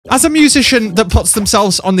As a musician that puts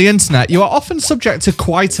themselves on the internet, you are often subject to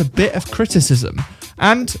quite a bit of criticism.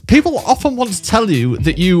 And people often want to tell you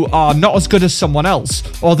that you are not as good as someone else,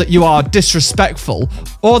 or that you are disrespectful,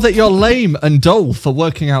 or that you're lame and dull for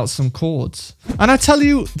working out some chords. And I tell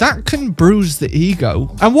you, that can bruise the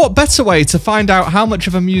ego. And what better way to find out how much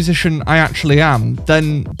of a musician I actually am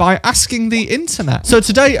than by asking the internet? So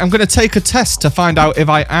today I'm going to take a test to find out if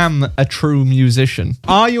I am a true musician.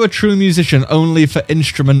 Are you a true musician only for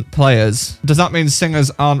instrument players? Does that mean singers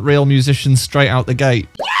aren't real musicians straight out the gate?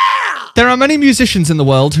 There are many musicians in the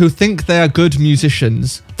world who think they are good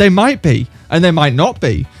musicians. They might be, and they might not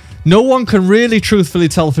be. No one can really truthfully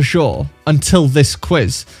tell for sure until this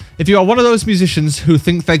quiz. If you are one of those musicians who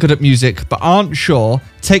think they're good at music but aren't sure,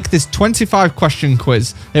 take this 25-question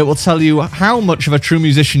quiz. It will tell you how much of a true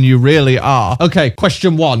musician you really are. Okay,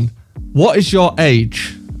 question 1. What is your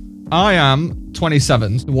age? I am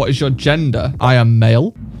 27. What is your gender? I am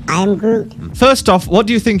male. I am Groot. First off, what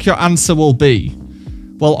do you think your answer will be?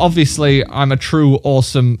 Well, obviously, I'm a true,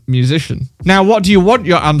 awesome musician. Now, what do you want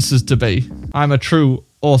your answers to be? I'm a true,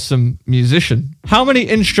 awesome musician. How many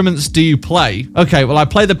instruments do you play? Okay, well, I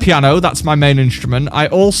play the piano. That's my main instrument. I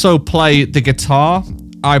also play the guitar.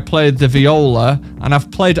 I played the viola, and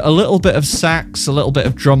I've played a little bit of sax, a little bit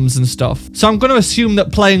of drums and stuff. So I'm going to assume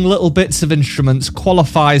that playing little bits of instruments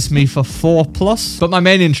qualifies me for 4+, but my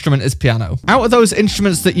main instrument is piano. Out of those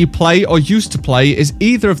instruments that you play or used to play, is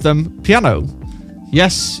either of them piano?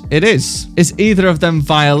 Yes, it is. Is either of them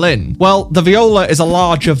violin? Well, the viola is a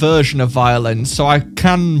larger version of violin, so I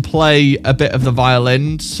can play a bit of the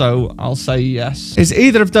violin, so I'll say yes. Is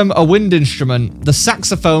either of them a wind instrument? The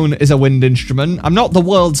saxophone is a wind instrument. I'm not the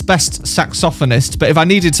world's best saxophonist, but if I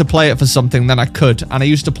needed to play it for something, then I could, and I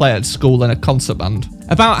used to play it at school in a concert band.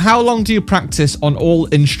 About how long do you practice on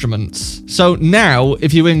all instruments? So now,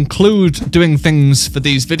 if you include doing things for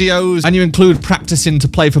these videos, and you include practicing to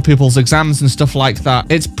play for people's exams and stuff like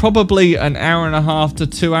that, it's probably an hour and a half to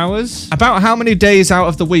 2 hours. About how many days out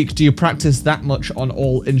of the week do you practice that much on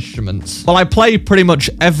all instruments? Well, I play pretty much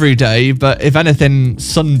every day, but if anything,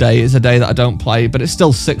 Sunday is a day that I don't play, but it's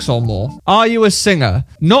still 6 or more. Are you a singer?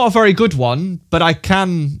 Not a very good one, but I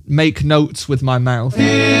can make notes with my mouth.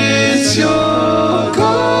 It's your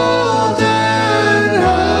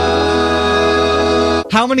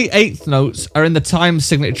How many eighth notes are in the time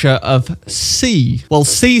signature of C? Well,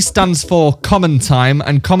 C stands for common time,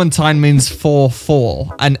 and common time means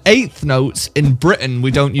 4/4. And eighth notes, in Britain,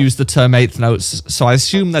 we don't use the term eighth notes, so I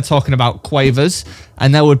assume they're talking about quavers,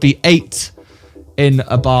 and there would be 8 in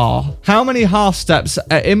a bar. How many half steps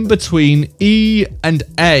are in between E and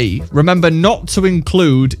A? Remember not to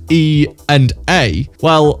include E and A.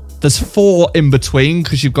 Well, there's 4 in between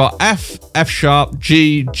because you've got F, F sharp,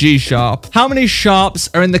 G, G sharp. How many sharps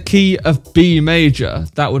are in the key of B major?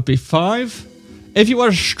 That would be 5. If you are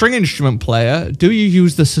a string instrument player, do you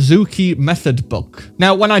use the Suzuki method book?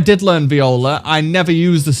 Now, when I did learn viola, I never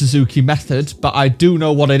used the Suzuki method, but I do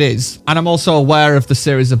know what it is. And I'm also aware of the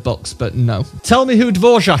series of books, but no. Tell me who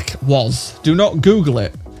Dvorak was. Do not Google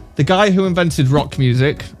it. The guy who invented rock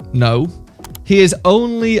music? No. He is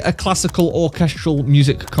only a classical orchestral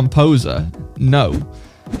music composer? No.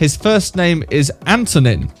 His first name is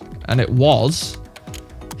Antonin, and it was.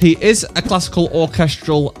 He is a classical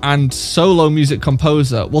orchestral and solo music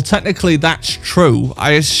composer. Well, technically that's true.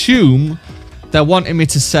 I assume they're wanting me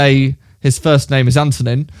to say his first name is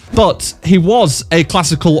Antonin, but he was a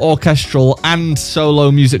classical orchestral and solo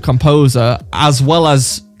music composer, as well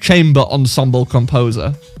as chamber ensemble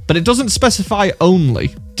composer. But it doesn't specify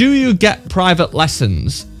only. Do you get private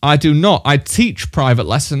lessons? I do not. I teach private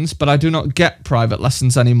lessons, but I do not get private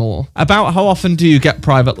lessons anymore. About how often do you get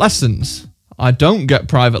private lessons? I don't get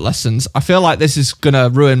private lessons. I feel like this is gonna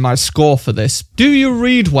ruin my score for this. Do you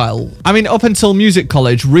read well? I mean, up until music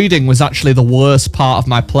college, reading was actually the worst part of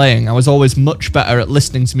my playing. I was always much better at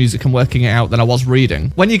listening to music and working it out than I was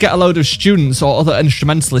reading. When you get a load of students or other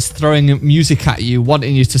instrumentalists throwing music at you,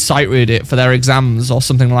 wanting you to sight read it for their exams or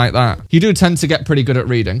something like that, you do tend to get pretty good at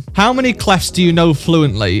reading. How many clefs do you know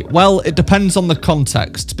fluently? Well, it depends on the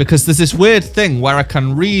context, because there's this weird thing where I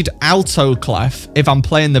can read alto clef if I'm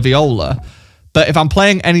playing the viola, but if I'm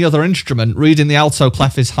playing any other instrument, reading the alto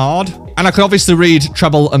clef is hard. And I can obviously read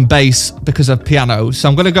treble and bass because of piano, so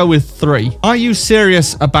I'm going to go with 3. Are you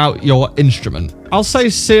serious about your instrument? I'll say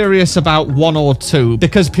serious about 1 or 2,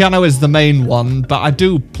 because piano is the main one, but I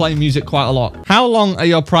do play music quite a lot. How long are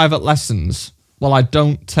your private lessons? Well, I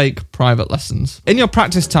don't take private lessons. In your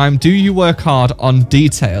practice time, do you work hard on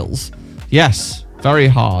details? Yes. Very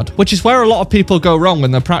hard. Which is where a lot of people go wrong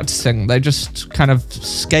when they're practicing. They just kind of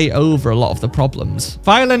skate over a lot of the problems.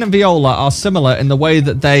 Violin and viola are similar in the way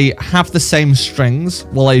that they have the same strings.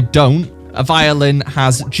 Well, they don't. A violin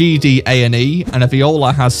has G, D, A, and E, and a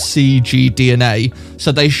viola has C, G, D, and A.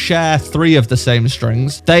 So they share 3 of the same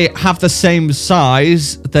strings. They have the same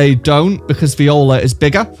size. They don't, because viola is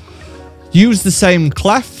bigger. Use the same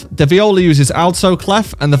clef. The viola uses alto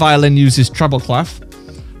clef, and the violin uses treble clef.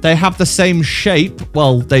 They have the same shape.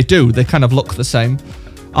 Well, they do. They kind of look the same.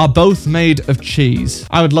 Are both made of cheese.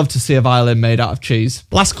 I would love to see a violin made out of cheese.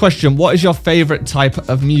 Last question. What is your favorite type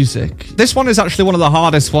of music? This one is actually one of the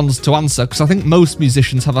hardest ones to answer because I think most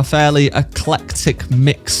musicians have a fairly eclectic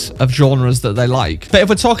mix of genres that they like. But if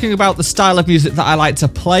we're talking about the style of music that I like to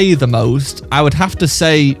play the most, I would have to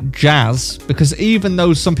say jazz, because even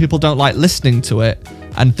though some people don't like listening to it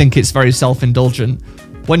and think it's very self-indulgent,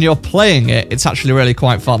 when you're playing it, it's actually really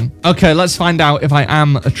quite fun. Okay, let's find out if I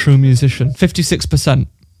am a true musician. 56%.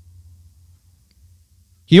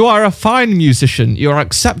 You are a fine musician. You are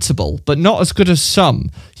acceptable, but not as good as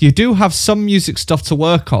some. You do have some music stuff to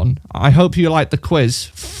work on. I hope you like the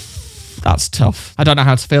quiz. That's tough. I don't know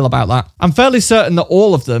how to feel about that. I'm fairly certain that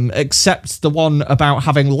all of them, except the one about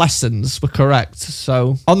having lessons, were correct.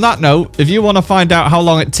 So on that note, if you want to find out how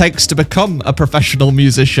long it takes to become a professional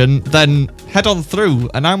musician, then head on through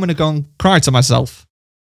and I'm going to go and cry to myself.